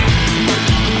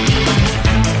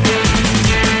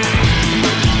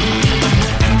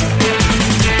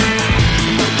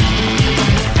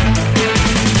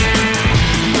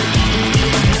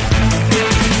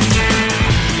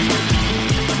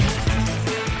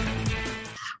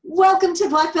Welcome to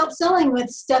Black Belt Selling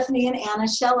with Stephanie and Anna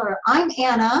Scheller. I'm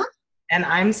Anna. And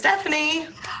I'm Stephanie.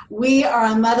 We are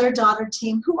a mother-daughter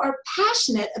team who are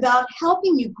passionate about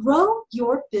helping you grow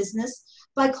your business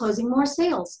by closing more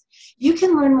sales. You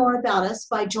can learn more about us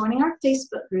by joining our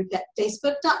Facebook group at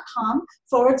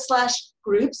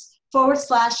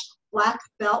facebook.com/groups/Black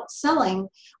Belt Selling.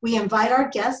 We invite our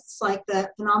guests, like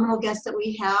the phenomenal guests that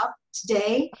we have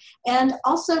today, and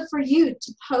also for you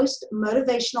to post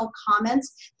motivational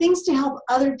comments, things to help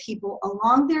other people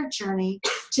along their journey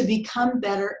to become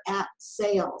better at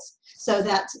sales. So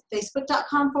that's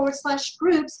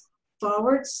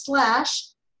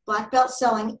facebook.com/groups/Black Belt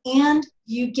Selling, and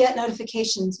you get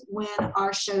notifications when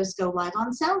our shows go live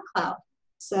on SoundCloud.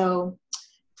 So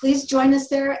please join us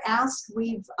there. Ask.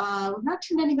 We've not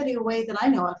turned anybody away that I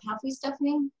know of, have we,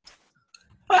 Stephanie?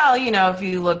 Well, if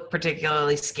you look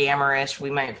particularly scammerish,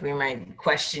 we might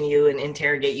question you and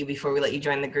interrogate you before we let you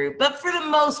join the group. But for the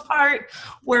most part,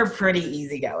 we're pretty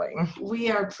easygoing. We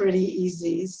are pretty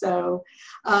easy. So,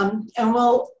 and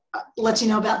we'll let you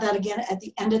know about that again at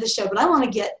the end of the show. But I want to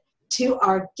get to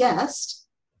our guest.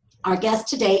 Our guest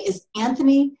today is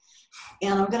Anthony,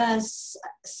 and I'm going to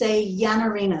say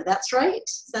Iannarino. That's right?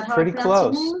 Is that how pretty I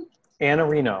pronounce close. your name?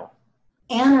 Iannarino.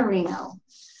 Iannarino.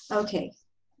 Okay.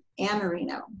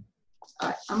 Iannarino. All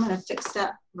right, I'm going to fix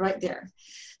that right there.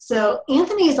 So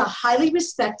Anthony is a highly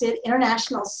respected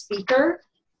international speaker,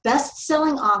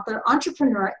 best-selling author,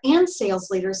 entrepreneur, and sales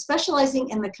leader specializing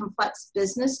in the complex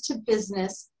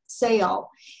business-to-business sale.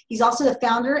 He's also the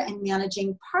founder and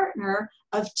managing partner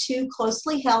of two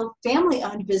closely held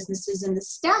family-owned businesses in the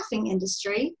staffing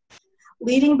industry,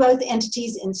 leading both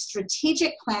entities in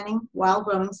strategic planning while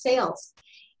growing sales.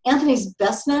 Anthony's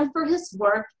best known for his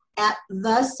work at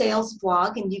The Sales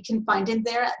Blog, and you can find him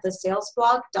there at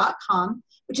thesalesblog.com,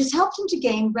 which has helped him to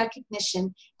gain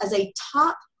recognition as a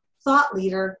top thought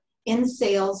leader in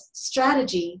sales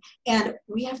strategy. And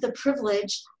we have the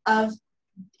privilege of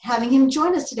having him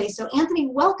join us today. So Anthony,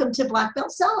 welcome to Black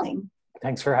Belt Selling.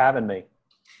 Thanks for having me.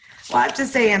 Well, I have to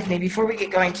say, Anthony, before we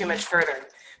get going too much further,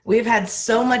 we've had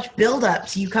so much build up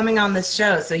to you coming on this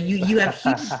show. So you have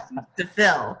huge shoes to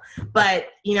fill. But,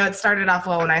 it started off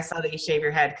well when I saw that you shave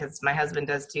your head, because my husband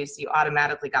does too. So you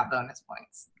automatically got bonus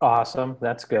points. Awesome.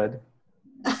 That's good.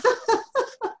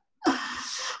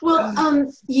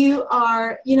 Well, you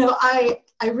are, I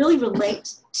really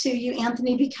relate to you,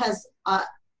 Anthony, because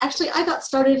actually I got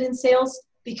started in sales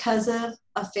because of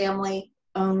a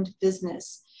family-owned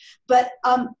business. But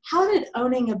how did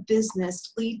owning a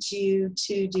business lead you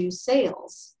to do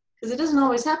sales? Because it doesn't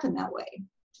always happen that way.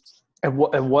 It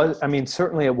was,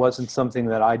 certainly it wasn't something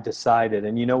that I decided.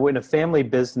 And, in a family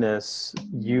business,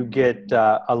 you get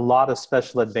a lot of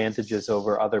special advantages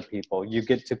over other people. You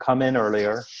get to come in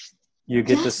earlier. You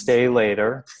get to stay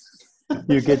later.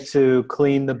 You get to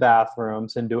clean the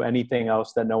bathrooms and do anything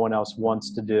else that no one else wants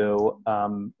to do,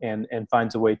 and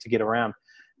finds a way to get around.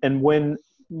 And when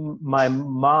my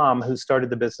mom, who started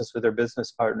the business with her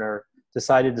business partner,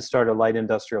 decided to start a light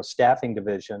industrial staffing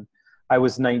division, I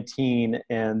was 19,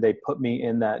 and they put me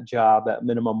in that job at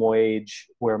minimum wage,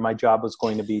 where my job was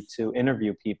going to be to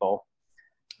interview people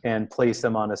and place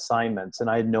them on assignments. And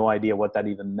I had no idea what that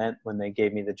even meant when they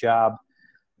gave me the job.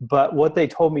 But what they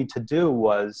told me to do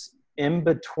was, in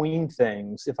between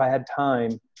things, if I had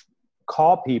time,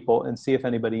 call people and see if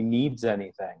anybody needs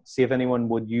anything, see if anyone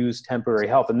would use temporary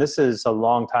help. And this is a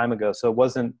long time ago, so it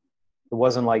wasn't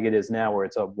like it is now, where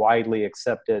it's a widely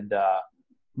accepted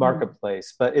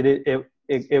marketplace. But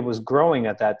it was growing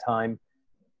at that time,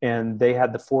 and they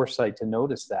had the foresight to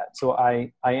notice that. So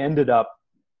I ended up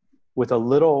with a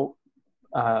little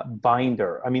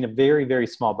binder. A very, very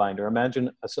small binder.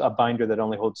 Imagine a binder that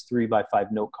only holds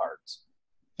 3x5 note cards.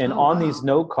 And on these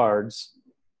note cards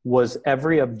was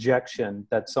every objection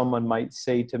that someone might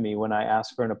say to me when I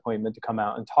asked for an appointment to come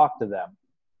out and talk to them.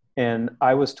 And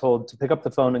I was told to pick up the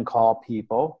phone and call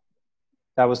people.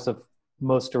 That was the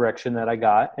most direction that I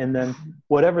got. And then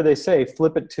whatever they say,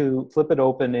 flip it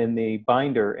open in the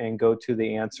binder and go to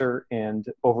the answer and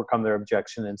overcome their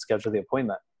objection and schedule the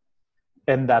appointment.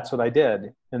 And that's what I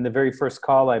did. And the very first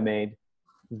call I made,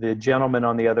 the gentleman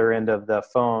on the other end of the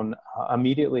phone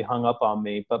immediately hung up on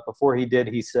me. But before he did,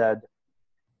 he said,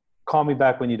 "Call me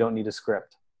back when you don't need a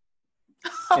script."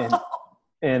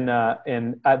 And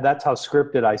that's how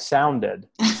scripted I sounded.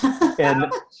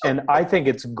 And I think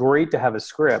it's great to have a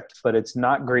script, but it's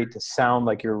not great to sound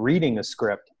like you're reading a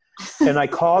script. And I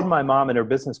called my mom and her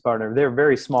business partner. They're a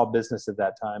very small business at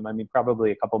that time.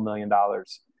 Probably a couple $1 million.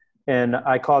 And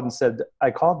I called and said,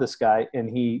 I called this guy, and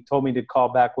he told me to call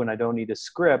back when I don't need a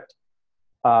script.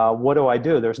 What do I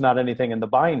do? There's not anything in the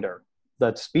binder.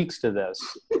 that speaks to this.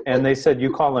 And they said,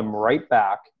 you call him right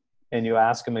back and you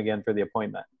ask him again for the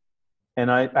appointment.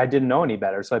 And I didn't know any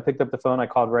better. So I picked up the phone, I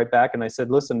called right back and I said,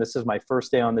 listen, this is my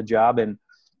first day on the job and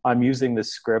I'm using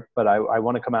this script, but I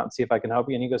want to come out and see if I can help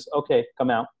you. And he goes, okay, come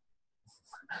out.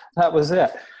 That was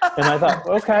it. And I thought,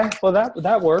 okay, well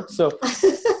that worked. So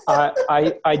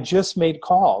I just made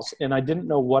calls and I didn't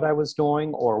know what I was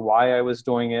doing or why I was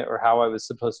doing it or how I was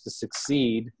supposed to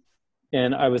succeed.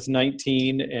 And I was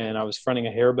 19 and I was fronting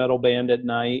a hair metal band at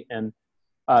night. And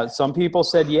some people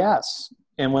said yes.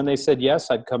 And when they said yes,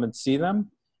 I'd come and see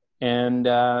them. And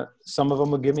some of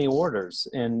them would give me orders.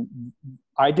 And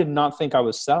I did not think I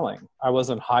was selling. I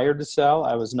wasn't hired to sell.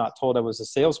 I was not told I was a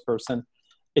salesperson.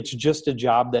 It's just a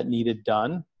job that needed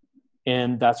done.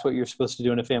 And that's what you're supposed to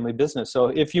do in a family business. So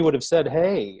if you would have said,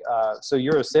 hey, so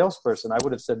you're a salesperson, I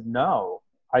would have said, no,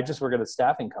 I just work at a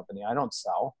staffing company. I don't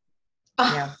sell.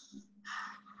 Yeah.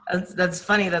 That's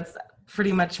funny. That's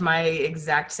pretty much my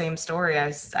exact same story.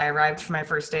 I arrived for my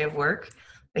first day of work.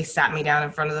 They sat me down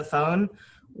in front of the phone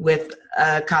with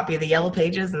a copy of the Yellow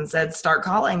Pages and said, start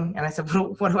calling. And I said,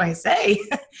 what do I say?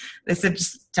 They said,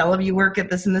 just tell them you work at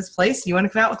this and this place. You want to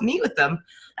come out with meet with them.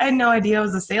 I had no idea I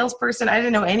was a salesperson. I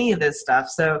didn't know any of this stuff.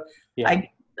 So yeah.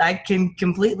 I can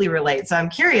completely relate. So I'm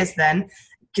curious then,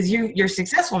 because you're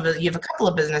successful. You have a couple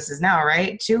of businesses now,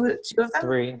 right? Two of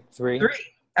them? Three.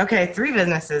 Okay, 3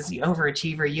 businesses. You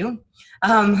overachiever, you.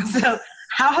 So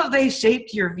how have they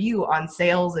shaped your view on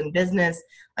sales and business?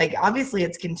 Like, obviously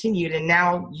it's continued and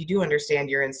now you do understand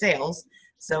you're in sales.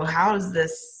 So how has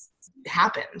this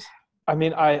happened? I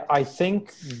mean, I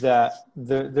think that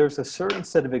there's a certain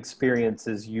set of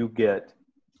experiences you get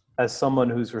as someone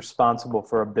who's responsible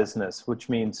for a business, which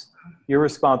means you're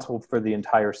responsible for the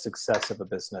entire success of a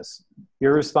business.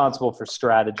 You're responsible for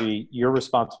strategy. You're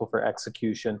responsible for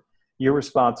execution. You're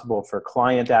responsible for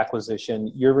client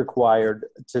acquisition. You're required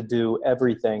to do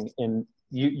everything. And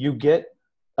you get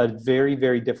a very,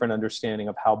 very different understanding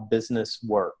of how business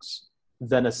works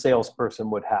than a salesperson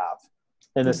would have.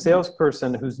 And a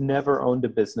salesperson who's never owned a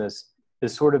business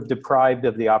is sort of deprived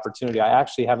of the opportunity. I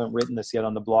actually haven't written this yet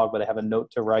on the blog, but I have a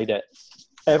note to write it.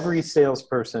 Every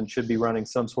salesperson should be running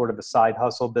some sort of a side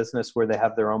hustle business where they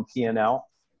have their own P&L,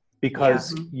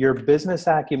 because your business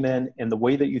acumen and the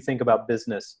way that you think about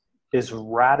business is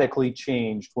radically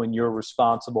changed when you're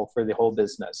responsible for the whole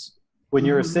business. When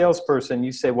you're a salesperson,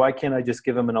 you say, why can't I just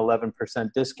give them an 11%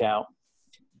 discount?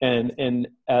 And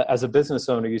as a business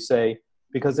owner, you say,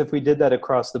 because if we did that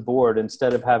across the board,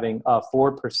 instead of having a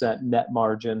 4% net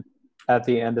margin at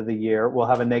the end of the year, we'll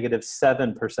have a negative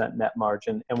 7% net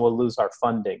margin and we'll lose our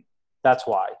funding. That's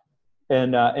why.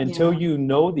 And until you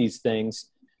know these things,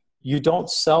 you don't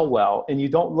sell well and you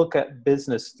don't look at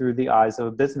business through the eyes of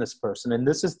a business person. And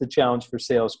this is the challenge for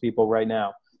salespeople right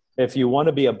now. If you want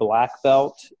to be a black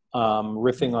belt,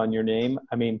 riffing on your name,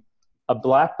 I mean, a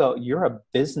black belt, you're a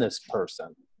business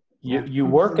person. You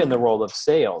work in the role of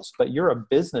sales, but you're a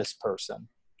business person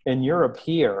and you're a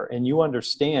peer and you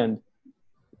understand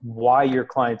why your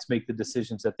clients make the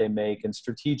decisions that they make and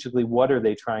strategically what are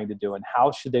they trying to do and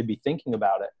how should they be thinking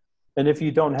about it. And if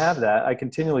you don't have that, I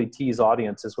continually tease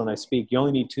audiences when I speak, you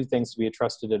only need 2 things to be a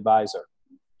trusted advisor: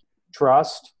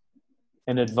 trust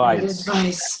and advice.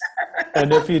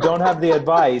 And if you don't have the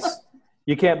advice,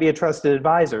 you can't be a trusted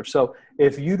advisor. So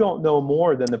if you don't know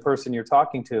more than the person you're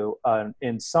talking to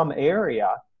in some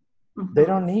area, they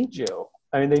don't need you.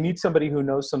 I mean, they need somebody who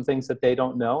knows some things that they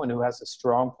don't know and who has a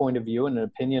strong point of view and an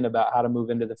opinion about how to move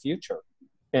into the future.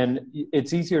 And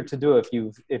it's easier to do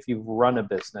if you've run a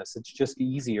business. It's just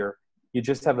easier. You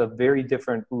just have a very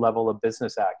different level of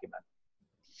business acumen.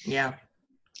 Yeah.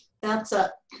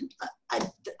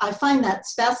 I find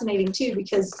that's fascinating too,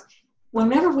 because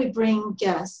whenever we bring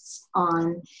guests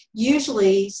on,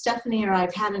 usually Stephanie or I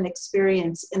have had an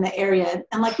experience in the area,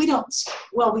 and like we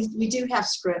do have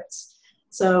scripts,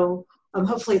 so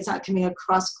hopefully it's not coming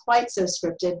across quite so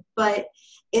scripted, but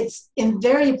it's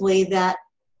invariably that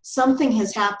something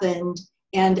has happened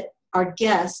and our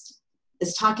guest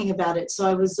is talking about it. So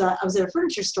I was at a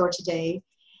furniture store today,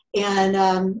 and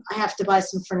I have to buy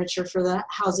some furniture for the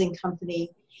housing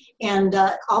company. And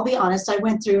I'll be honest, I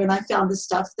went through and I found the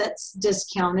stuff that's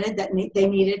discounted that they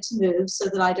needed to move so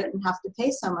that I didn't have to pay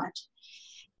so much.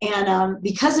 And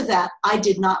because of that, I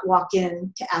did not walk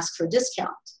in to ask for a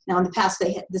discount. Now, in the past,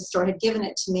 the store had given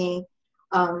it to me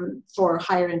for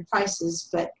higher end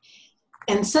prices.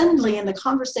 And suddenly in the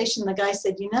conversation, the guy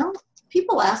said,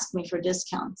 people ask me for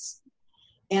discounts.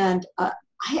 And I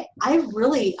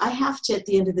have to, at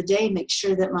the end of the day, make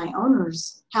sure that my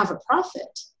owners have a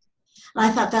profit. And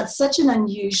I thought that's such an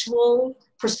unusual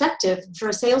perspective for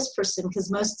a salesperson,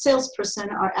 because most salesperson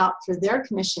are out for their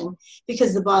commission,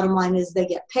 because the bottom line is they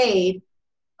get paid,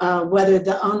 whether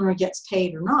the owner gets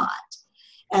paid or not.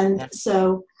 And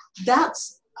so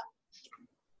that's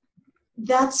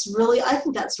really, I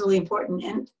think that's really important.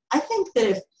 And I think that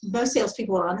if most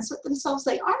salespeople are honest with themselves,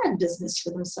 they are in business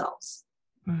for themselves.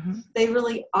 Mm-hmm. They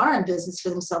really are in business for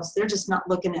themselves. They're just not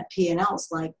looking at P&Ls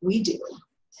like we do.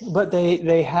 But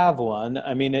they have one.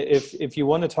 I mean, if you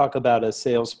want to talk about a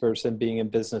salesperson being in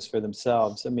business for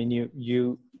themselves, I mean,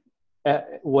 you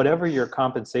whatever your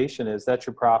compensation is, that's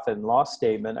your profit and loss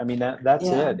statement. I mean, that's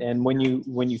it. And when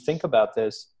you think about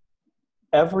this,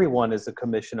 everyone is a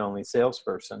commission-only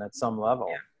salesperson at some level.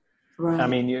 Yeah. Right. I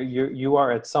mean, you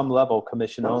are at some level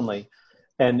commission only,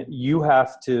 and you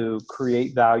have to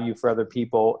create value for other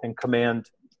people and command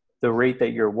the rate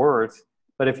that you're worth.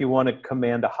 But if you want to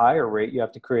command a higher rate, you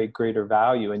have to create greater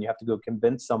value, and you have to go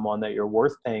convince someone that you're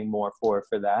worth paying more for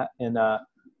that. And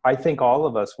I think all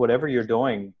of us, whatever you're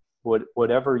doing,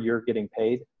 whatever you're getting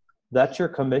paid, that's your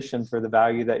commission for the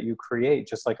value that you create,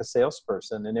 just like a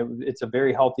salesperson. And it's a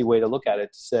very healthy way to look at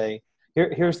it, to say,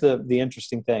 here's the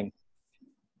interesting thing.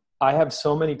 I have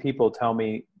so many people tell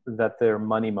me that they're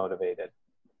money motivated,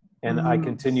 and I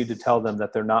continue to tell them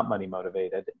that they're not money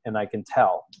motivated, and I can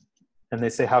tell. And they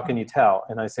say, how can you tell?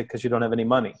 And I say, because you don't have any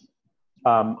money.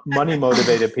 Money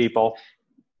motivated people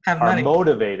are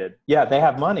motivated. Yeah, they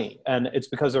have money, and it's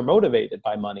because they're motivated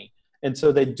by money. And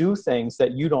so they do things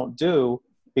that you don't do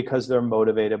because they're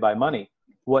motivated by money.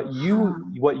 What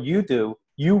you do,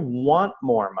 you want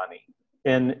more money.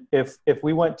 And if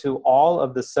we went to all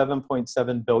of the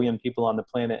 7.7 billion people on the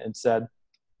planet and said,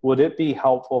 would it be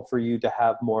helpful for you to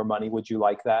have more money? Would you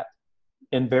like that?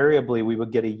 Invariably, we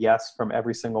would get a yes from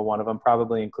every single one of them,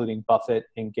 probably including Buffett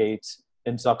and Gates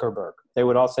and Zuckerberg. They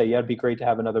would all say, yeah, it'd be great to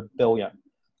have another billion.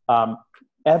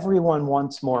 Everyone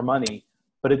wants more money,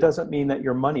 but it doesn't mean that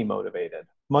you're money motivated.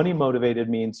 Money motivated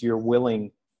means you're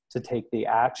willing to take the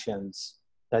actions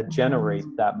that generate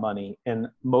that money, and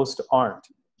most aren't.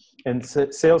 And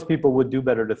salespeople would do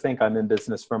better to think, I'm in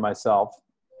business for myself,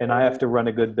 and I have to run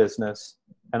a good business,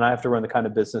 and I have to run the kind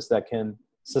of business that can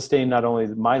sustain not only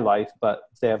my life, but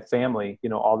if they have family,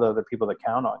 all the other people that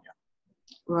count on you.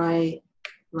 Right.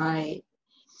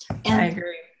 And I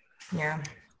agree. Yeah.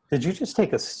 Did you just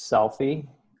take a selfie?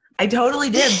 I totally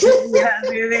did. Yeah,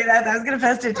 I was going to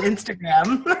post it to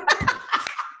Instagram. But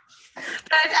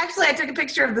I took a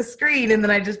picture of the screen, and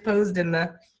then I just posed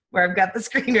where I've got the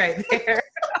screen right there.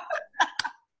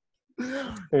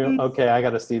 Okay, I got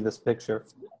to see this picture.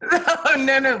 Oh,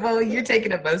 no. Well, you're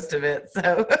taking up most of it,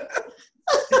 so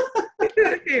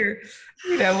here,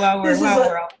 while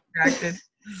we're all distracted.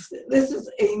 This is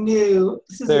a new.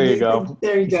 There you go.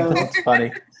 There you go. That's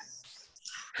funny.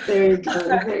 There you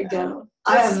go.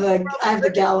 I have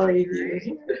the gallery view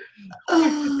here.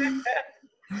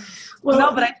 Well,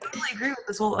 no, but I totally agree with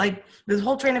this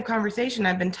whole train of conversation.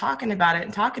 I've been talking about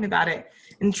it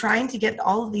and trying to get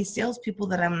all of these salespeople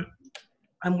that I'm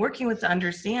working with to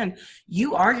understand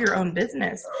you are your own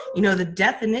business. The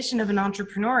definition of an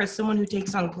entrepreneur is someone who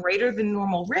takes on greater than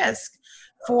normal risk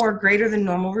for greater than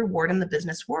normal reward in the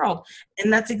business world.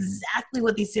 And that's exactly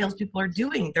what these salespeople are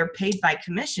doing. They're paid by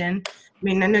commission. I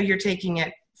mean, I know you're taking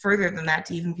it further than that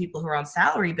to even people who are on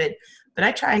salary, but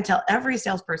I try and tell every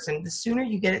salesperson, the sooner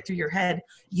you get it through your head,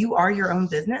 you are your own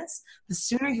business, the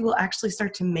sooner you will actually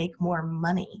start to make more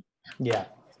money. Yeah.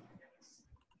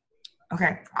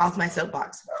 Okay, off my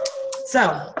soapbox.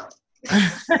 So, did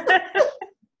you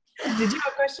have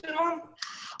a question, Mom?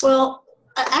 Well,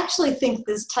 I actually think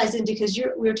this ties in because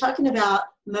we were talking about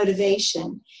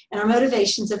motivation, and our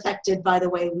motivation is affected by the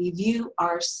way we view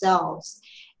ourselves,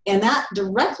 and that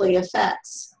directly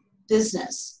affects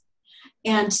business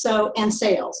and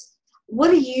sales. What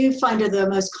do you find are the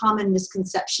most common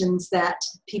misconceptions that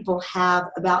people have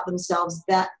about themselves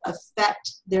that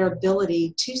affect their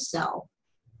ability to sell?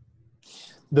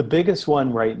 The biggest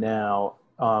one right now,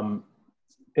 and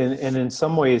in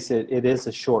some ways it is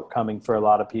a shortcoming for a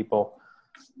lot of people.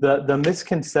 The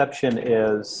misconception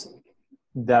is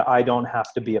that I don't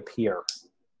have to be a peer.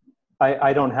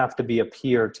 I don't have to be a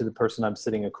peer to the person I'm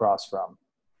sitting across from.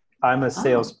 I'm a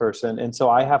salesperson, and so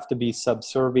I have to be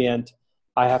subservient.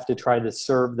 I have to try to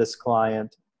serve this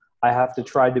client. I have to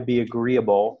try to be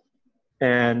agreeable.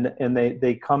 And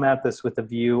they come at this with a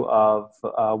view of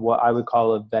what I would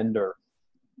call a vendor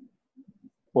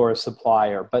or a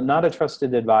supplier, but not a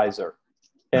trusted advisor.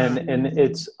 And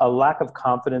it's a lack of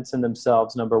confidence in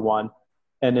themselves, number one,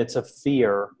 and it's a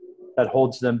fear that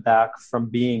holds them back from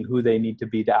being who they need to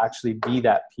be to actually be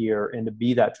that peer and to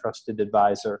be that trusted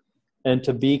advisor. and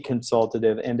to be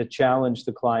consultative and to challenge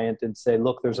the client and say,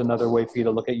 look, there's another way for you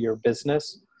to look at your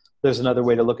business. There's another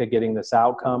way to look at getting this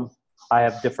outcome. I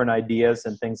have different ideas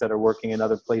and things that are working in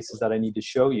other places that I need to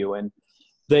show you. And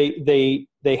they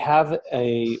have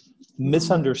a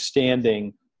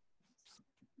misunderstanding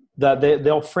that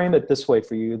they'll frame it this way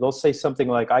for you. They'll say something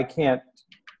like, I can't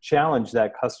challenge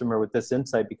that customer with this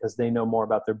insight because they know more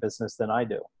about their business than I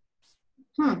do.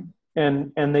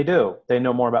 And they do. They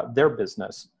know more about their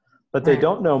business, but they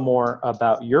don't know more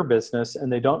about your business,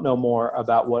 and they don't know more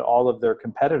about what all of their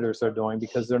competitors are doing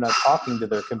because they're not talking to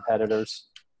their competitors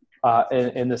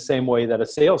in the same way that a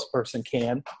salesperson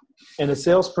can. And a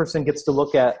salesperson gets to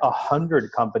look at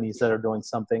 100 companies that are doing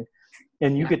something,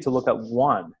 and you get to look at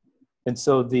one. And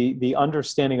so the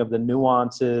understanding of the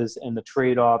nuances and the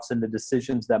trade-offs and the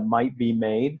decisions that might be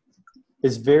made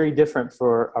is very different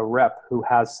for a rep who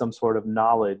has some sort of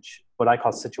knowledge, what I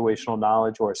call situational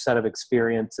knowledge, or a set of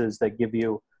experiences that give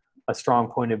you a strong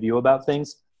point of view about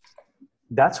things.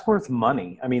 That's worth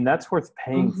money. I mean, that's worth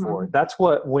paying for. That's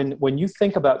what, when you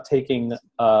think about taking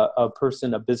a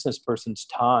business person's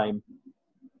time,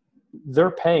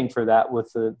 they're paying for that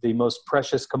with the most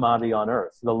precious commodity on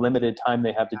earth, the limited time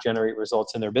they have to generate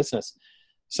results in their business.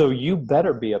 So you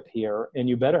better be a peer, and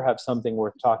you better have something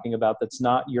worth talking about that's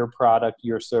not your product,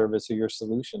 your service, or your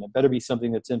solution. It better be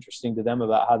something that's interesting to them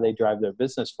about how they drive their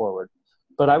business forward.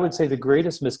 But I would say the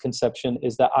greatest misconception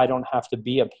is that I don't have to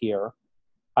be a peer.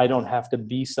 I don't have to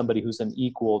be somebody who's an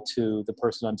equal to the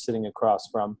person I'm sitting across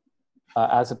from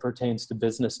as it pertains to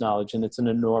business knowledge. And it's an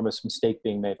enormous mistake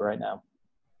being made right now.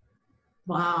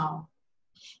 Wow.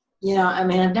 You know, I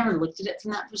mean, I've never looked at it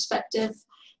from that perspective.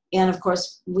 And of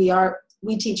course,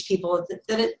 we teach people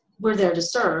that we're there to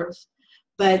serve,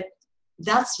 but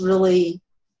that's a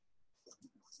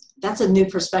new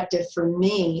perspective for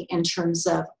me in terms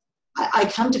of, I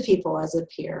come to people as a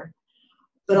peer,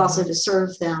 but also to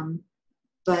serve them.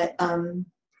 But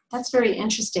that's very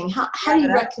interesting. How do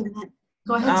you recommend?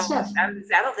 Go ahead, Steph.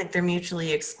 I don't think they're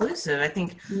mutually exclusive. I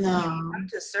think you come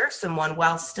to serve someone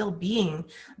while still being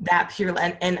that pure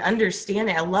and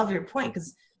understanding. I love your point,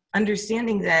 because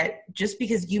understanding that just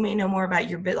because you may know more about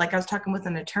your bit, like I was talking with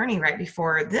an attorney right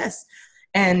before this,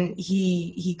 and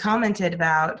he commented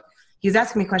about, he was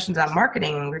asking me questions about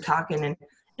marketing, and we were talking, and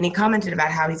he commented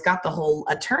about how he's got the whole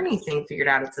attorney thing figured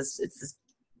out. It's this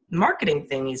marketing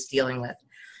thing he's dealing with.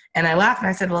 And I laughed and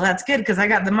I said, well, that's good, because I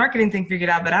got the marketing thing figured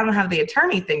out, but I don't have the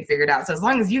attorney thing figured out. So as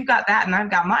long as you've got that and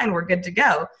I've got mine, we're good to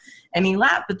go. And he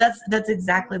laughed, but that's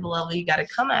exactly the level you got to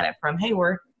come at it from. Hey,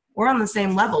 we're on the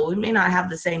same level. We may not have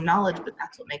the same knowledge, but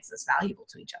that's what makes us valuable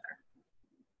to each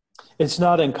other. It's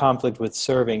not in conflict with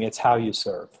serving. It's how you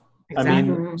serve. Exactly. I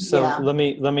mean, so let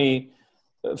me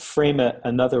frame it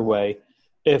another way.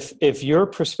 If your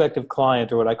prospective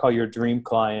client, or what I call your dream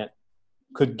client,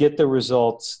 could get the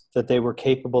results that they were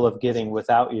capable of getting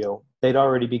without you, they'd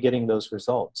already be getting those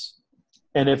results.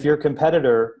 And if your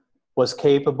competitor was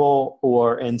capable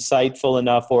or insightful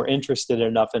enough or interested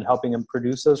enough in helping them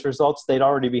produce those results, they'd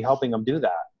already be helping them do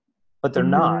that. But they're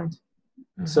not.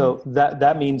 So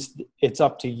that means it's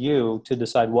up to you to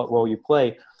decide what role you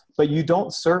play. But you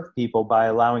don't serve people by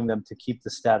allowing them to keep the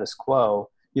status quo.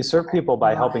 You serve people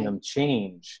by helping them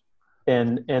change.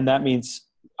 And that means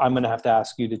I'm going to have to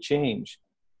ask you to change.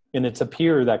 And it's a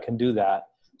peer that can do that.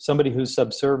 Somebody who's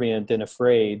subservient and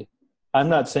afraid. I'm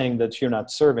not saying that you're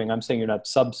not serving. I'm saying you're not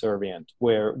subservient,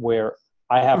 where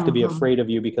I have to be afraid of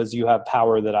you because you have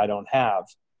power that I don't have.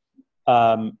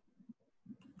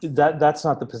 That's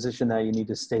not the position that you need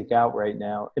to stake out right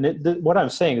now. And what I'm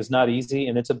saying is not easy,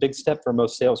 and it's a big step for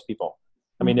most salespeople.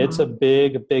 I mean, it's a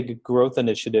big growth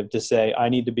initiative to say, I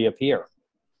need to be a peer.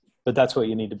 But that's what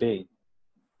you need to be.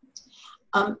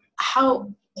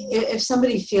 If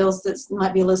somebody feels that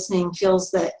might be listening,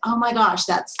 feels that, oh my gosh,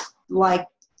 that's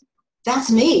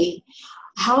me.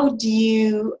 How could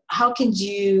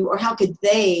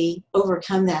they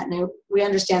overcome that? Now, we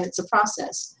understand it's a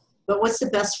process, but what's the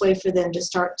best way for them to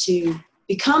start to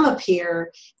become a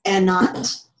peer and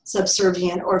not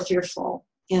subservient or fearful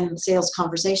in sales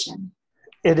conversation?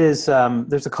 It is,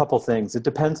 there's a couple things. It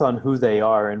depends on who they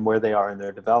are and where they are in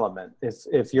their development.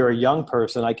 If you're a young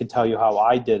person, I can tell you how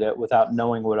I did it without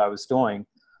knowing what I was doing.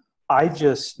 I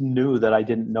just knew that I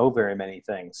didn't know very many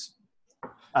things.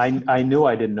 I knew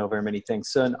I didn't know very many things.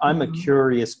 So, and I'm a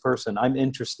curious person. I'm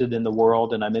interested in the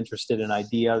world, and I'm interested in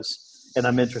ideas, and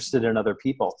I'm interested in other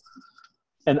people.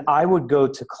 And I would go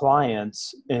to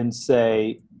clients and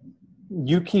say,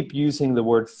 you keep using the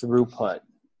word throughput.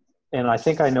 And I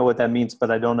think I know what that means, but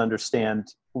I don't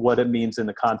understand what it means in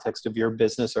the context of your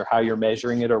business or how you're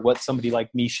measuring it or what somebody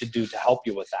like me should do to help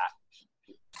you with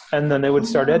that. And then they would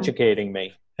start Oh. educating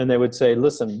me, and they would say,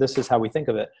 listen, this is how we think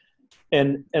of it.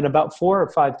 And about 4 or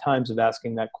 5 times of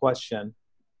asking that question,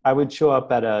 I would show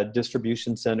up at a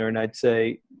distribution center and I'd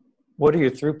say, what are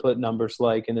your throughput numbers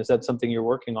like? And is that something you're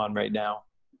working on right now?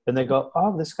 And they go,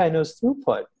 oh, this guy knows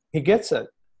throughput. He gets it.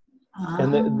 Oh.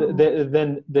 And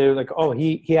then they're like, oh,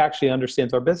 he actually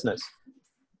understands our business.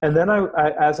 And then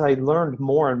as I learned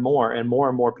more and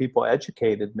more people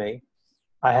educated me,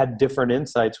 I had different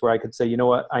insights where I could say, you know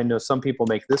what, I know some people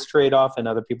make this trade-off and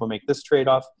other people make this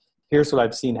trade-off. Here's what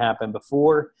I've seen happen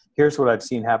before. Here's what I've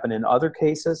seen happen in other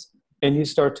cases. And you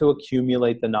start to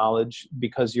accumulate the knowledge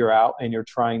because you're out and you're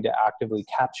trying to actively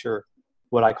capture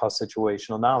what I call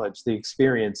situational knowledge, the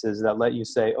experiences that let you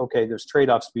say, okay, there's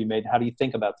trade-offs to be made. How do you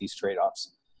think about these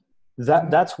trade-offs?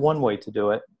 That's one way to do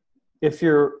it. If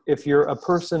you're a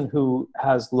person who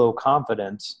has low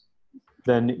confidence,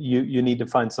 then you need to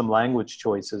find some language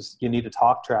choices. You need a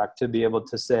talk track to be able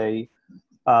to say,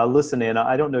 listen, Anna,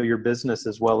 I don't know your business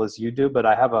as well as you do, but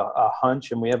I have a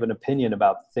hunch and we have an opinion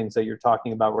about the things that you're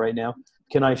talking about right now.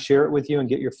 Can I share it with you and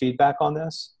get your feedback on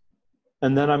this?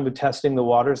 And then I'm testing the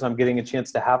waters. I'm getting a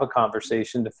chance to have a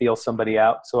conversation to feel somebody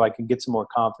out so I can get some more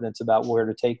confidence about where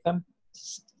to take them.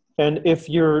 And if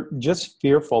you're just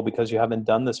fearful because you haven't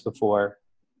done this before,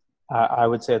 I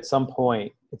would say at some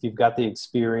point, if you've got the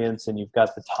experience and you've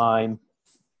got the time,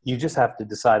 you just have to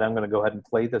decide, I'm going to go ahead and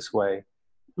play this way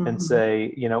and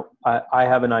say, you know, I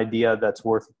have an idea that's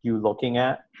worth you looking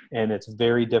at, and it's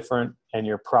very different, and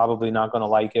you're probably not going to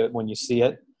like it when you see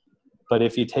it. But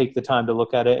if you take the time to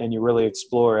look at it and you really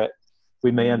explore it,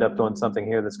 we may end up doing something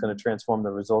here that's going to transform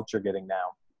the results you're getting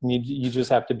now. You just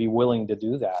have to be willing to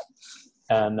do that.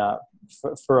 And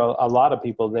for a lot of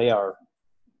people, they are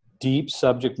deep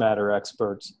subject matter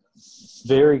experts,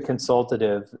 very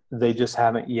consultative. They just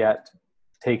haven't yet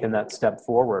taken that step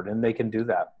forward, and they can do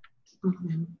that.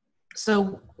 Mm-hmm.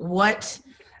 So what,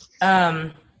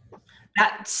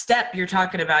 that step you're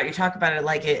talking about, you talk about it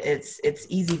like it's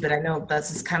easy, but I know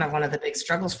this is kind of one of the big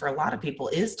struggles for a lot of people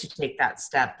is to take that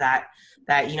step that,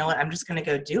 you know what, I'm just going to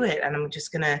go do it. And I'm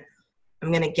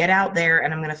going to get out there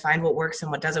and I'm going to find what works and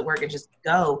what doesn't work and just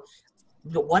go.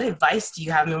 But what advice do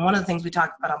you have? I mean, one of the things we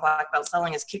talked about on Black Belt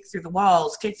Selling is kick through the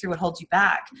walls, kick through what holds you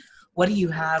back. What do you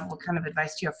have? What kind of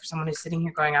advice do you have for someone who's sitting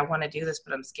here going, I want to do this,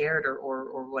 but I'm scared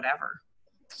or whatever?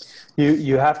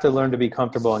 You have to learn to be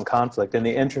comfortable in conflict. And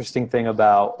the interesting thing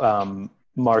about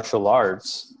martial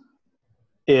arts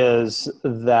is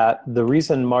that the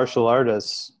reason martial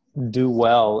artists do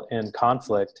well in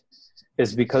conflict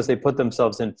is because they put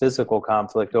themselves in physical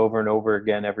conflict over and over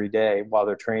again every day while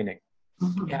they're training.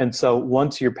 Mm-hmm. Yeah. And so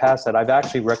once you're past that, I've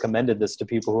actually recommended this to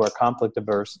people who are conflict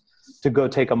averse to go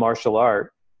take a martial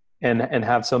art and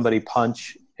have somebody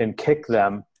punch and kick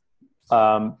them.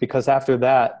 Because after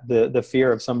that, the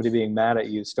fear of somebody being mad at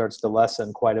you starts to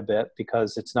lessen quite a bit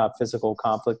because it's not physical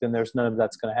conflict and there's none of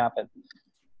that's going to happen.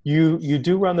 You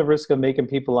do run the risk of making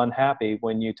people unhappy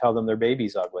when you tell them their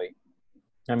baby's ugly.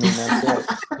 I mean, that's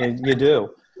it. You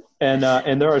do. And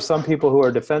there are some people who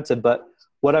are defensive, but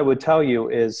what I would tell you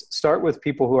is start with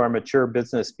people who are mature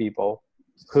business people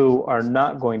who are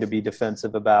not going to be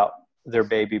defensive about their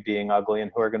baby being ugly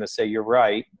and who are going to say, you're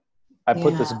right. I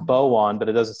put this bow on, but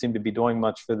it doesn't seem to be doing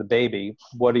much for the baby.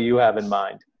 What do you have in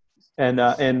mind? And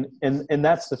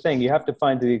that's the thing. You have to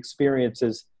find the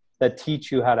experiences that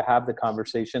teach you how to have the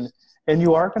conversation. And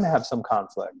you are going to have some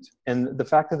conflict. And the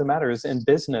fact of the matter is in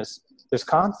business, there's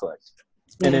conflict.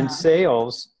 Yeah. And in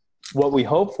sales, what we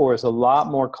hope for is a lot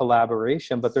more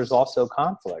collaboration, but there's also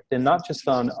conflict. And not just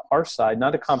on our side,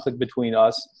 not a conflict between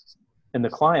us and the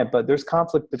client, but there's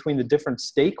conflict between the different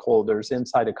stakeholders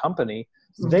inside a company.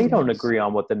 They don't agree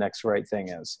on what the next right thing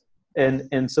is.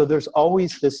 And so there's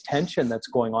always this tension that's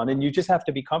going on, and you just have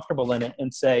to be comfortable in it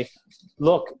and say,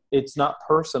 look, it's not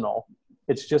personal.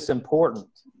 It's just important.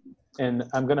 And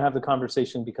I'm going to have the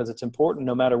conversation because it's important.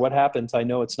 No matter what happens, I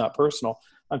know it's not personal.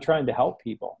 I'm trying to help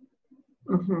people.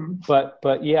 Mm-hmm.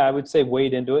 But yeah, I would say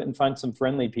wade into it and find some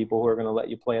friendly people who are going to let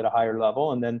you play at a higher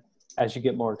level. And then as you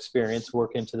get more experience,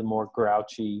 work into the more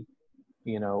grouchy,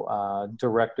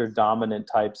 director dominant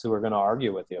types who are going to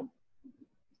argue with you.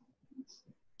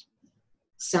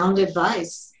 Sound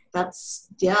advice. That's,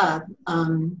 yeah.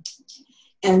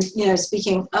 And,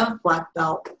 speaking of black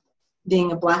belt,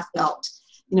 being a black belt,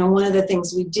 one of the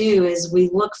things we do is we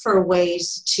look for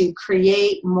ways to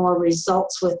create more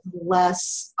results with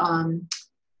less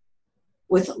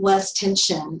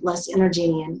tension, less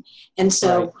energy. And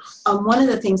so right. One of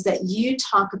the things that you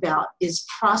talk about is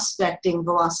prospecting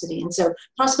velocity. And so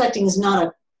prospecting is not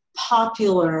a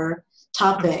popular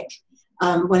topic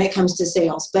when it comes to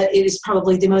sales, but it is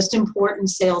probably the most important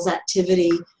sales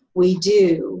activity we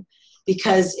do,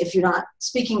 because if you're not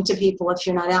speaking to people, if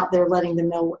you're not out there letting them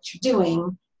know what you're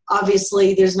doing,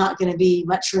 obviously there's not going to be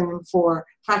much room for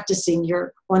practicing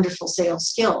your wonderful sales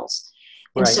skills.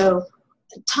 And Right. so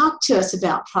talk to us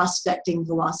about prospecting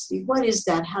velocity. What is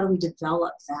that? How do we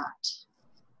develop that?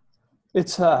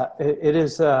 It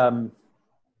is,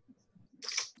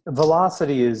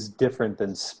 velocity is different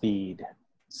than speed.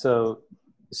 So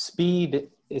speed,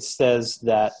 it says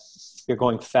that you're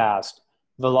going fast.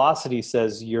 Velocity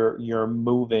says you're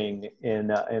moving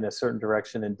in a certain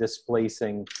direction and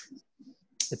displacing.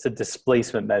 It's a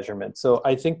displacement measurement. So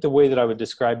I think the way that I would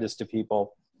describe this to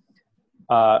people,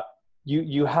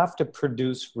 you have to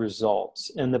produce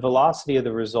results, and the velocity of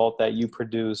the result that you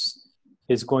produce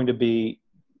is going to be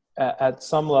at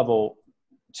some level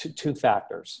two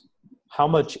factors. How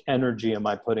much energy am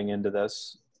I putting into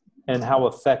this, and how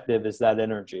effective is that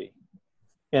energy?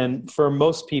 And for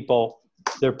most people,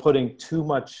 they're putting too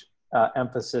much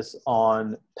emphasis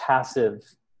on passive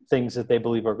things that they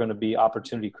believe are going to be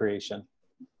opportunity creation.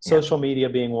 Social media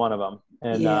being one of them,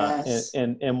 and Yes.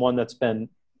 and one that's been,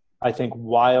 I think,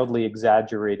 wildly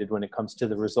exaggerated when it comes to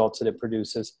the results that it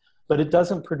produces. But it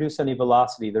doesn't produce any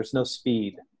velocity. There's no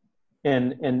speed.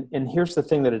 And here's the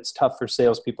thing that it's tough for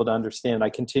salespeople to understand. I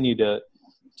continue to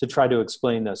try to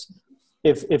explain this.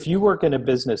 If you work in a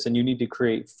business and you need to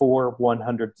create 4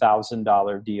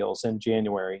 $100,000 deals in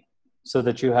January so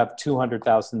that you have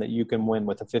 200,000 that you can win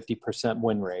with a 50%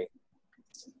 win rate,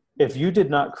 if you did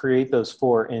not create those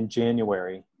 4 in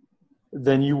January,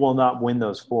 then you will not win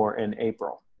those 4 in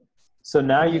April. So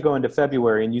now you go into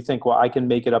February and you think, well, I can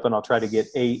make it up and I'll try to get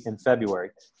 8 in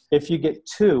February. If you get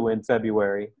 2 in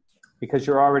February, because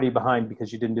you're already behind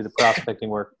because you didn't do the prospecting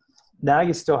work, now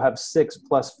you still have 6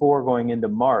 plus 4 going into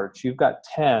March. You've got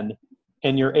 10,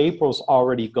 and your April's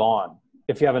already gone.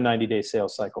 If you have a 90-day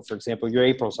sales cycle, for example, your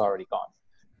April's already gone.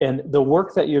 And the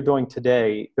work that you're doing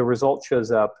today, the result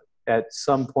shows up at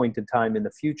some point in time in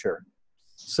the future.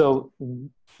 So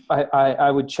I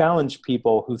would challenge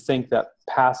people who think that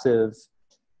passive,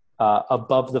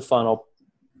 above the funnel,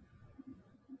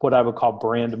 what I would call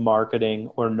brand marketing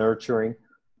or nurturing,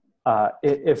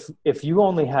 if you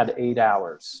only had 8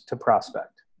 hours to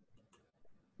prospect,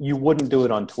 you wouldn't do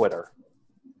it on Twitter,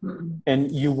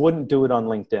 and you wouldn't do it on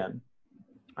LinkedIn,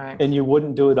 Right. and you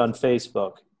wouldn't do it on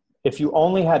Facebook. If you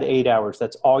only had 8 hours,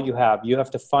 that's all you have. You have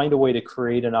to find a way to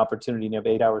create an opportunity, and you have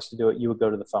 8 hours to do it. You would go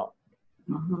to the phone.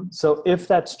 Mm-hmm. So if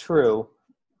that's true,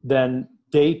 then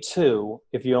day 2,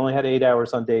 if you only had 8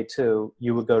 hours on day 2,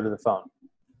 you would go to the phone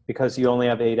because you only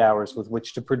have 8 hours with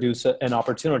which to produce an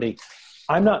opportunity.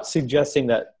 I'm not suggesting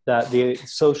that the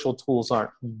social tools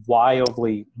aren't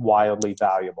wildly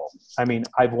valuable. I mean,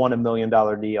 I've won $1 million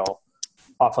deal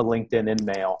off of LinkedIn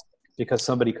InMail because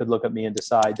somebody could look at me and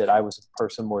decide that I was a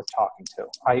person worth talking to.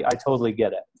 I totally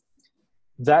get it.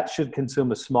 That should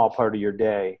consume a small part of your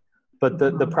day. But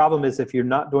the problem is if you're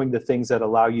not doing the things that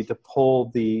allow you to pull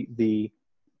the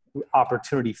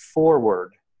opportunity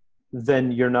forward,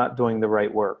 then you're not doing the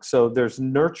right work. So there's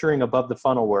nurturing above the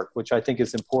funnel work, which I think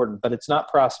is important, but it's not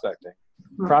prospecting.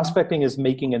 Mm-hmm. Prospecting is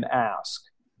making an ask.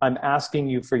 I'm asking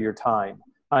you for your time.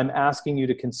 I'm asking you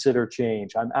to consider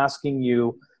change. I'm asking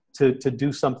you to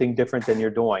do something different than you're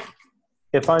doing.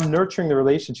 If I'm nurturing the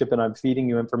relationship and I'm feeding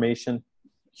you information,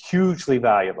 hugely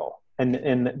valuable.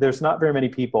 And there's not very many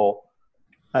people.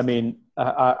 I mean,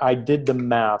 I did the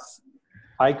math.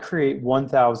 I create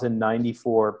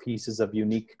 1,094 pieces of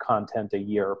unique content a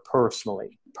year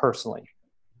personally.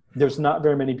 There's not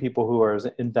very many people who are as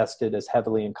invested as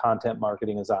heavily in content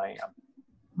marketing as I am.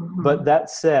 Mm-hmm. But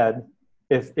that said,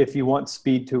 if you want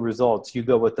speed to results, you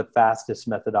go with the fastest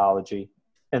methodology,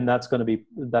 and that's going to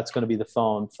be the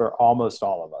phone for almost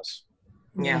all of us.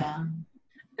 Yeah.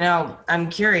 Now, I'm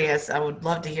curious. I would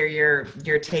love to hear your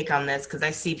take on this because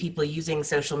I see people using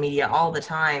social media all the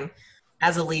time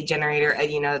as a lead generator.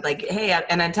 Like, hey,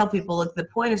 and I tell people, look, the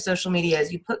point of social media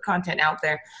is you put content out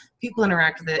there, people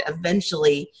interact with it.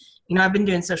 Eventually, I've been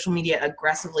doing social media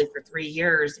aggressively for 3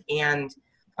 years, and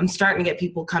I'm starting to get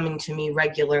people coming to me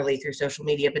regularly through social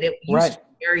media, but it used to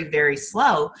be very, very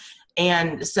slow.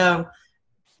 And so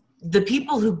the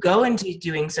people who go into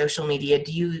doing social media,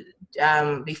 do you,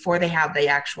 before they have the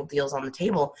actual deals on the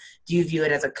table, do you view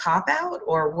it as a cop-out,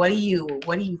 or what do you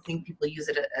think people use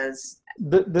it as?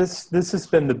 This has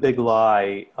been the big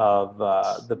lie of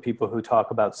the people who talk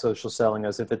about social selling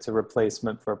as if it's a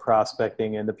replacement for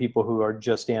prospecting, and the people who are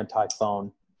just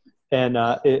anti-phone. And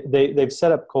they've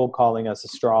set up cold calling as a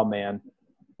straw man.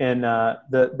 And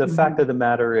the fact of the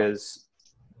matter is,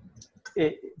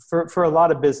 for a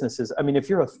lot of businesses, I mean, if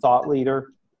you're a thought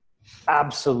leader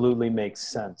Absolutely makes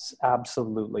sense.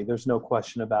 Absolutely. There's no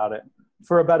question about it.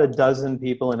 For about a dozen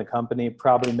people in a company, it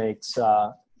probably makes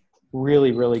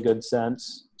really, really good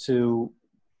sense to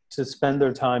spend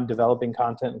their time developing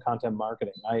content and content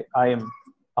marketing. I am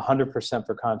 100%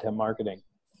 for content marketing.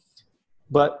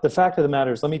 But the fact of the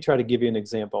matter is, let me try to give you an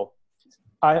example.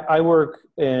 I work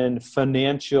in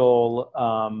financial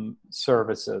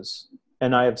services,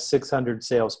 and I have 600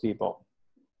 salespeople.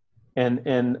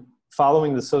 And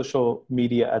following the social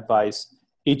media advice,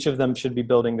 each of them should be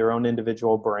building their own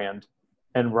individual brand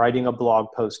and writing a blog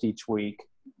post each week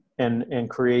and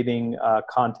creating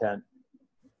content.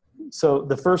 So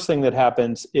the first thing that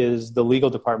happens is the legal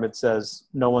department says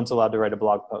no one's allowed to write a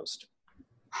blog post.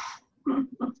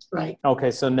 Right. Okay,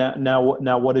 so now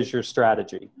what is your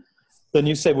strategy? Then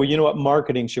you say, well, you know what?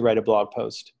 Marketing should write a blog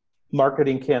post.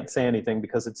 Marketing can't say anything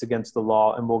because it's against the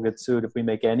law, and we'll get sued if we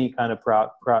make any kind of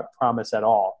promise at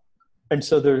all. And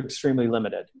so they're extremely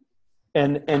limited.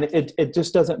 And it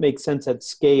just doesn't make sense at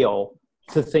scale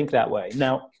to think that way.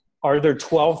 Now, are there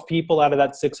 12 people out of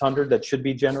that 600 that should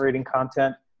be generating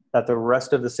content that the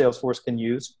rest of the sales force can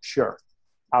use? Sure,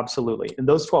 absolutely. And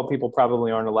those 12 people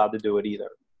probably aren't allowed to do it either.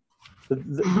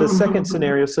 The second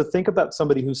scenario, so think about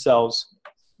somebody who sells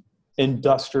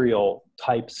industrial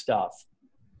type stuff.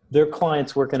 Their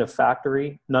clients work in a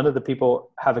factory. None of the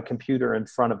people have a computer in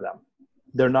front of them.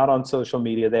 They're not on social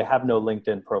media. They have no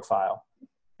LinkedIn profile.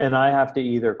 And I have to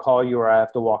either call you or I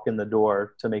have to walk in the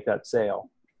door to make that sale.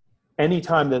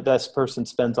 Anytime that this person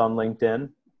spends on LinkedIn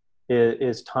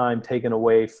is time taken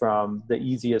away from the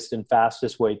easiest and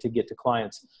fastest way to get to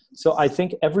clients. So I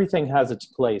think everything has its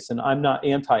place, and I'm not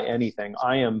anti anything.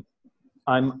 I'm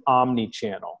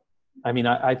omni-channel. I mean,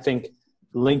 I think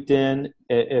LinkedIn,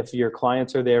 if your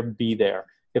clients are there, be there.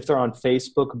 If they're on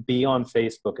Facebook, be on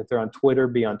Facebook. If they're on Twitter,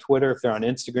 be on Twitter. If they're on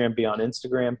Instagram, be on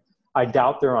Instagram. I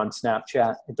doubt they're on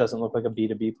Snapchat. It doesn't look like a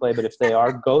B2B play, but if they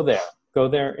are, go there. Go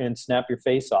there and snap your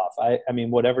face off. I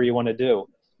mean, whatever you want to do.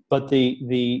 But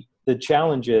the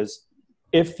challenge is,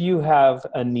 if you have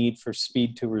a need for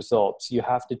speed to results, you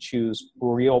have to choose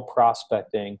real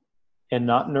prospecting and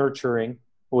not nurturing,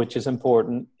 which is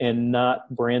important, and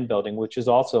not brand building, which is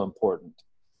also important.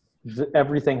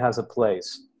 Everything has a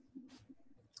place.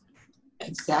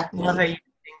 Exactly. I love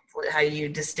how you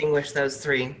distinguish those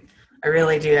three. I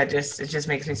really do. It just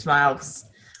makes me smile because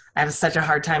I have such a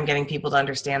hard time getting people to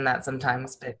understand that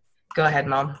sometimes. But go ahead,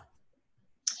 Mom.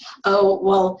 Oh,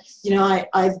 well, you know,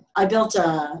 I built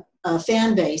a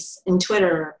fan base in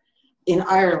Twitter in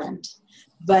Ireland,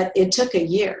 but it took a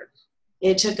year.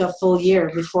 It took a full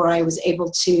year before I was able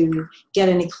to get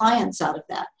any clients out of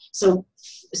that. So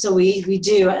we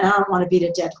do, and I don't want to beat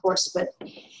a dead horse, but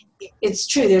it's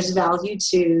true. There's value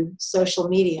to social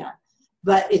media,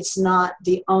 but it's not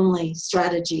the only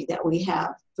strategy that we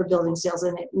have for building sales,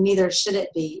 and neither should it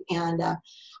be. And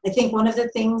I think one of the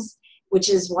things, which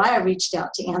is why I reached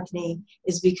out to Anthony,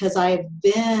 is because I've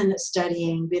been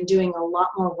doing a lot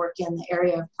more work in the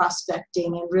area of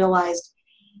prospecting, and realized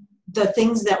the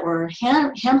things that were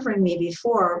hampering me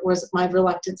before was my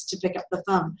reluctance to pick up the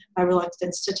phone, my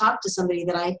reluctance to talk to somebody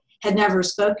that I had never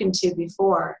spoken to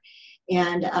before.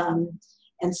 And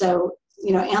so,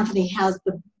 you know, Anthony has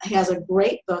a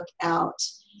great book out,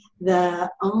 The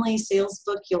Only Sales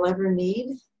Book You'll Ever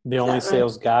Need. The only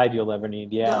sales guide you'll ever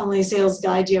need. Yeah. The only sales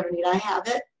guide you ever need. I have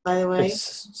it, by the way.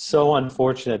 It's so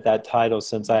unfortunate, that title,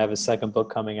 since I have a second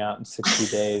book coming out in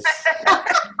 60 days.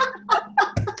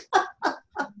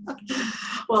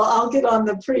 Well, I'll get on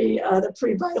the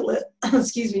pre-buy list.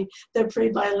 Excuse me, the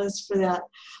pre-buy list for that.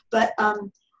 But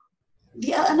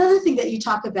another thing that you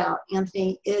talk about,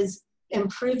 Anthony, is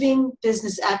improving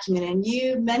business acumen, and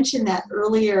you mentioned that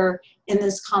earlier in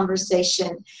this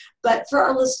conversation. But for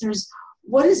our listeners,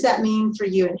 what does that mean for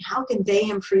you, and how can they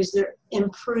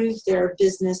improve their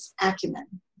business acumen?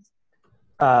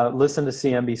 Listen to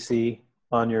CNBC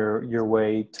on your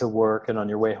way to work, and on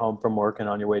your way home from work, and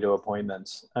on your way to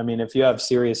appointments. I mean, if you have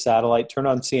Sirius Satellite, turn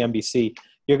on CNBC.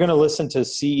 You're going to listen to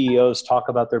CEOs talk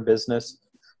about their business,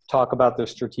 talk about their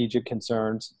strategic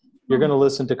concerns. You're going to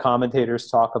listen to commentators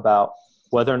talk about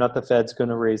whether or not the Fed's going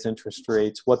to raise interest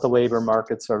rates, what the labor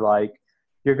markets are like.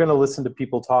 You're going to listen to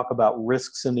people talk about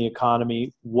risks in the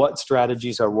economy, what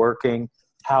strategies are working,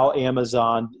 how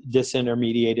Amazon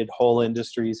disintermediated whole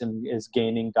industries and is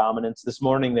gaining dominance. This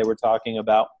morning they were talking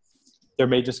about there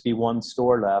may just be one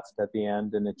store left at the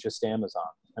end, and it's just Amazon.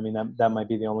 I mean, that might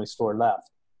be the only store left.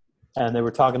 And they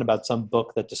were talking about some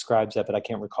book that describes that, but I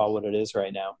can't recall what it is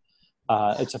right now.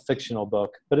 It's a fictional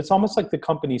book, but it's almost like the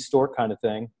company store kind of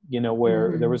thing, you know,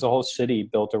 where there was a whole city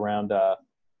built around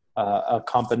a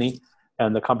company.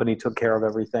 and the company took care of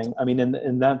everything. I mean,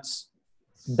 and that's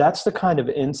the kind of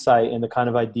insight and the kind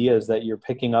of ideas that you're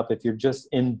picking up if you're just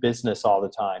in business all the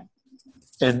time.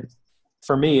 And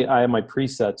for me, I have my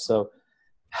presets. So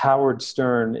Howard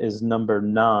Stern is number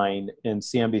 9 and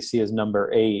CNBC is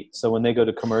number 8. So when they go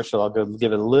to commercial, I'll go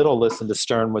give a little listen to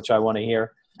Stern, which I want to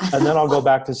hear. And then I'll go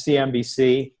back to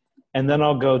CNBC, and then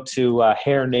I'll go to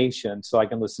Hair Nation so I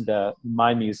can listen to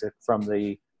my music from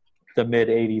the mid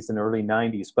 80s and early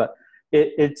 90s. But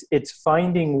it's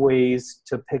finding ways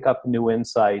to pick up new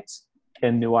insights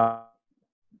and new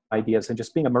ideas and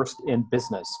just being immersed in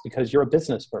business because you're a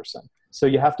business person. So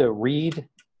you have to read,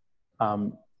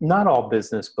 not all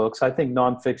business books. I think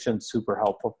nonfiction is super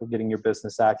helpful for getting your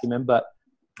business acumen, but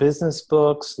business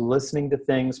books, listening to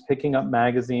things, picking up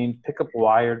magazines, pick up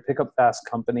Wired, pick up Fast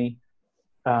Company,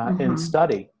 and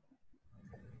study.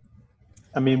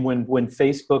 I mean, when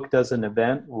Facebook does an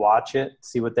event, watch it,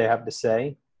 see what they have to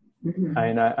say.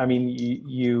 I mean,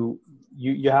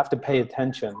 you have to pay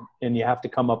attention and you have to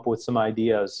come up with some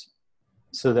ideas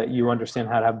so that you understand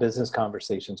how to have business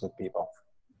conversations with people.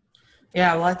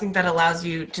 Yeah, well, I think that allows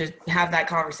you to have that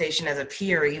conversation as a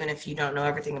peer, even if you don't know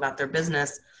everything about their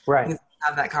business. Right. You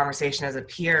have that conversation as a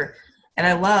peer. And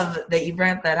I love that you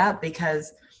brought that up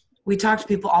because we talk to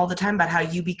people all the time about how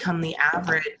you become the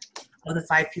average of the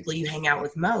 5 people you hang out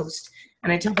with most.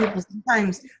 And I tell people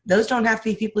sometimes those don't have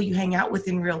to be people you hang out with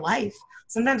in real life.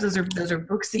 Sometimes those are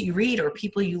books that you read or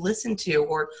people you listen to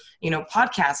or,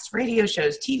 podcasts, radio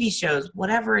shows, TV shows,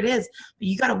 whatever it is. But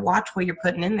you got to watch what you're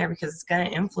putting in there because it's going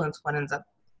to influence what ends up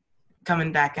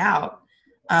coming back out.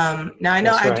 Now, I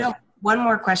know I do have one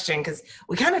more question because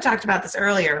we kind of talked about this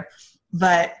earlier,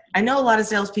 but I know a lot of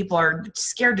salespeople are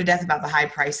scared to death about the high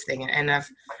price thing. And I've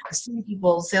seen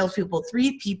salespeople,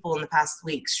 3 people in the past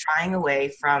weeks shying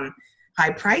away from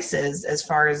high prices as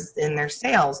far as in their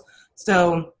sales.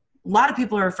 So a lot of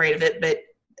people are afraid of it, but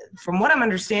from what I'm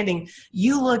understanding,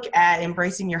 you look at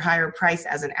embracing your higher price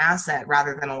as an asset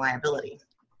rather than a liability.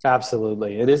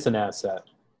 Absolutely. It is an asset.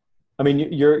 I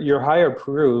mean, your higher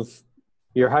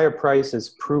price is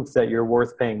proof that you're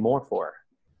worth paying more for.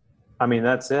 I mean,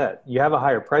 that's it. You have a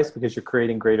higher price because you're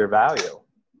creating greater value.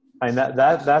 And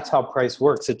that's how price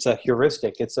works. It's a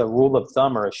heuristic. It's a rule of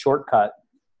thumb or a shortcut.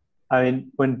 I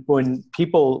mean, when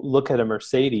people look at a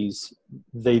Mercedes,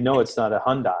 they know it's not a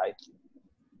Hyundai.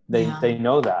 They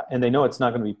know that. And they know it's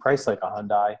not going to be priced like a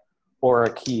Hyundai or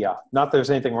a Kia. Not that there's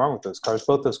anything wrong with those cars.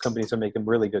 Both those companies are making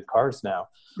really good cars now.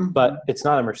 But it's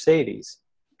not a Mercedes.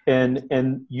 And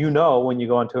when you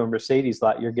go into a Mercedes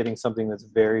lot, you're getting something that's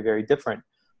very, very different.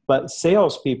 But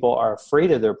salespeople are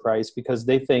afraid of their price because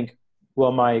they think,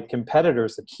 well, my competitor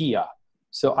is a Kia.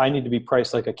 So I need to be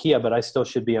priced like a Kia, but I still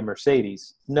should be a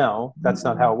Mercedes. No, that's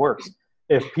not how it works.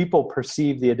 If people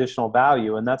perceive the additional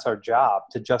value, and that's our job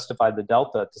to justify the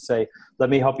delta, to say, let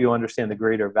me help you understand the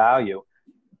greater value.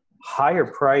 Higher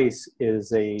price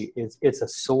it's a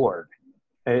sword.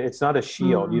 It's not a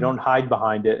shield. You don't hide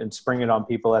behind it and spring it on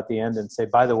people at the end and say,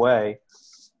 by the way,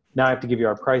 now I have to give you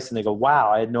our price. And they go,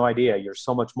 wow, I had no idea. You're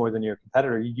so much more than your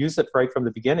competitor. You use it right from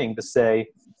the beginning to say,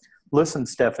 listen,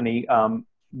 Stephanie,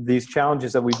 these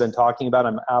challenges that we've been talking about,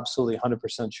 I'm absolutely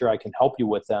 100% sure I can help you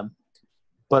with them.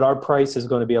 But our price is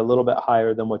going to be a little bit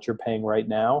higher than what you're paying right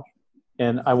now.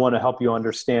 And I want to help you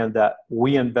understand that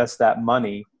we invest that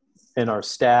money in our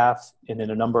staff and in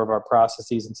a number of our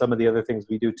processes and some of the other things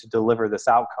we do to deliver this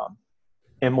outcome.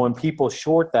 And when people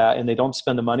short that and they don't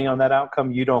spend the money on that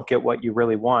outcome, you don't get what you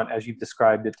really want as you've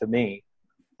described it to me.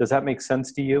 Does that make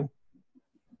sense to you?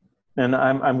 And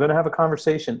I'm going to have a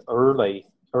conversation early.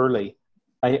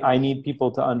 I need people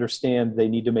to understand they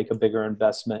need to make a bigger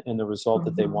investment in the result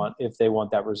that they want if they want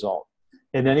that result.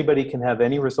 And anybody can have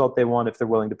any result they want if they're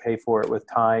willing to pay for it with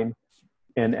time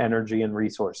and energy and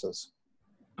resources.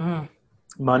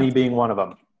 Money being one of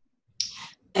them.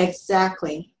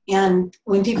 Exactly. And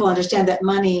when people understand that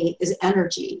money is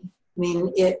energy, I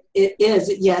mean, it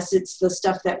is, yes, it's the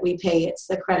stuff that we pay, it's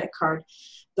the credit card.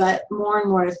 But more and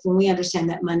more, when we understand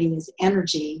that money is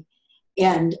energy,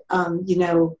 and,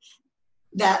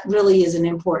 that really is an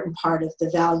important part of the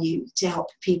value to help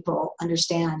people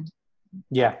understand.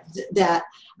 Yeah. That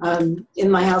in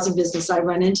my housing business, I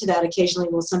run into that occasionally.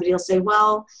 Well, somebody will say,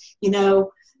 well,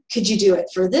 could you do it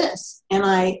for this? And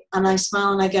I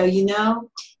smile and I go,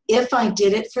 if I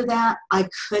did it for that, I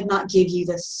could not give you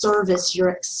the service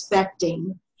you're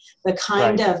expecting, the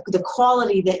kind of the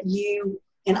quality that you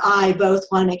and I both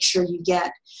want to make sure you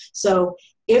get. So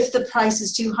if the price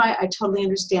is too high, I totally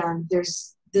understand.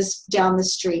 There's this down the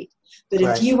street. But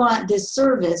if you want this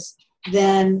service,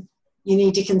 then you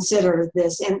need to consider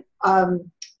this. And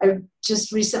I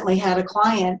just recently had a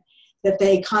client that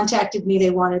they contacted me, they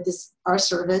wanted our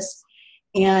service,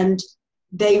 and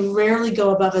they rarely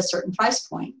go above a certain price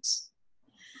point.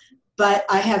 But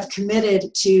I have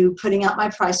committed to putting out my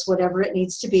price, whatever it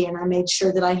needs to be, and I made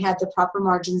sure that I had the proper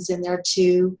margins in there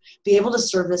to be able to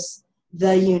service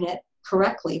the unit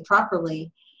correctly,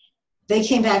 properly. They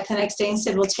came back the next day and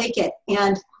said, we'll take it.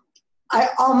 And I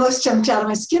almost jumped out of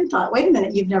my skin, thought, wait a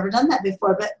minute, you've never done that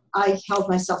before. But I held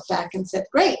myself back and said,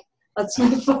 great, let's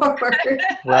move forward.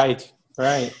 Right.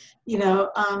 You know,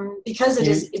 because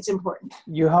it's important.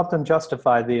 You help them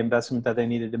justify the investment that they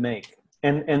needed to make.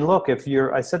 And look,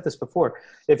 I said this before,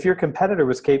 if your competitor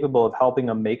was capable of helping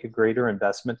them make a greater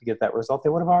investment to get that result, they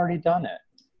would have already done it.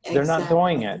 Exactly. They're not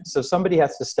doing it. So somebody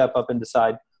has to step up and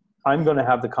decide, I'm going to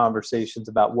have the conversations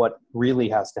about what really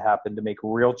has to happen to make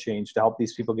real change to help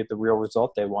these people get the real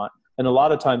result they want. And a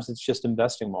lot of times it's just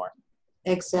investing more.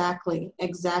 Exactly.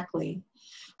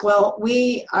 Well,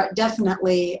 we are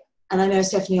definitely, and I know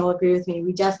Stephanie will agree with me,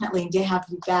 we definitely need to have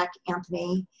you back,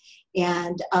 Anthony.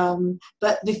 And,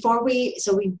 but before we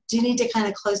do need to kind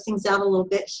of close things out a little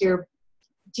bit here.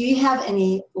 Do you have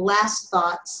any last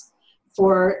thoughts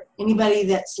for anybody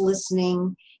that's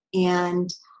listening,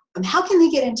 and how can they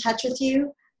get in touch with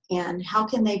you, and how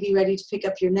can they be ready to pick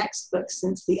up your next book,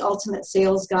 since the Ultimate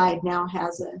Sales Guide now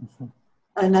has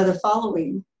another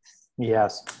following?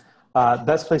 Yes.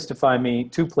 Best place to find me,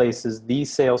 two places,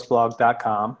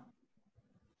 thesalesblog.com.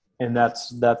 And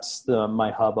that's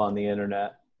my hub on the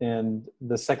internet. And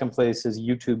the second place is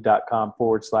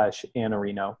youtube.com/Anna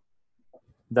Reno.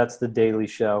 That's the daily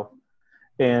show.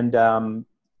 And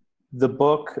the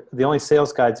book, The Only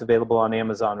Sales Guide, is available on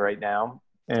Amazon right now.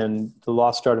 And The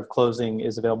Lost Art of Closing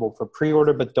is available for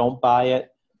pre-order, but don't buy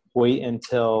it. Wait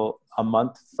until a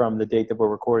month from the date that we're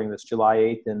recording this, July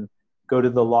 8th, and go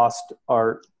to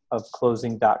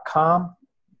thelostartofclosing.com,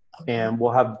 and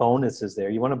we'll have bonuses there.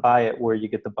 You want to buy it where you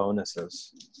get the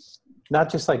bonuses.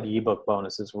 Not just like ebook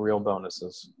bonuses, real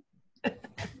bonuses.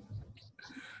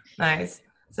 Nice.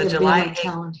 So July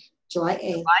 8th. July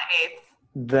 8th.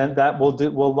 Then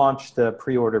we'll launch the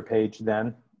pre-order page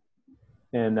then.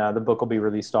 And the book will be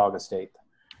released August 8th.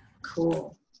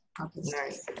 Cool.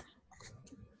 Nice.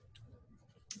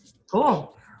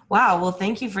 Cool. Wow. Well,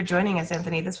 thank you for joining us,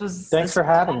 Anthony. Thanks for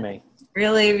having me.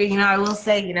 Really, I will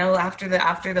say, after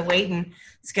the wait and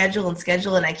schedule,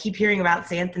 and I keep hearing about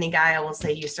the Anthony guy, I will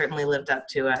say you certainly lived up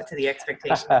to the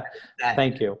expectation.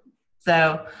 Thank you.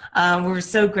 So we're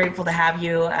so grateful to have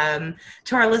you.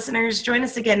 To our listeners, join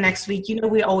us again next week.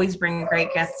 We always bring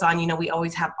great guests on. We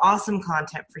always have awesome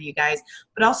content for you guys.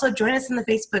 But also join us in the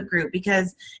Facebook group,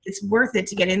 because it's worth it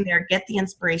to get in there, get the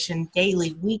inspiration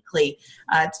daily, weekly.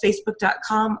 It's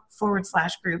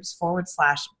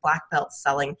facebook.com/groups/black belt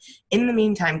selling. In the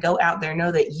meantime, go out there.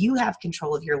 Know that you have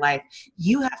control of your life.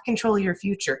 You have control of your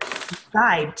future.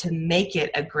 Decide to make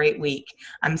it a great week.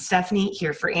 I'm Stephanie,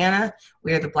 here for Anna.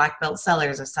 We are the Black Belt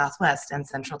Sellers of Southwest and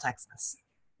Central Texas.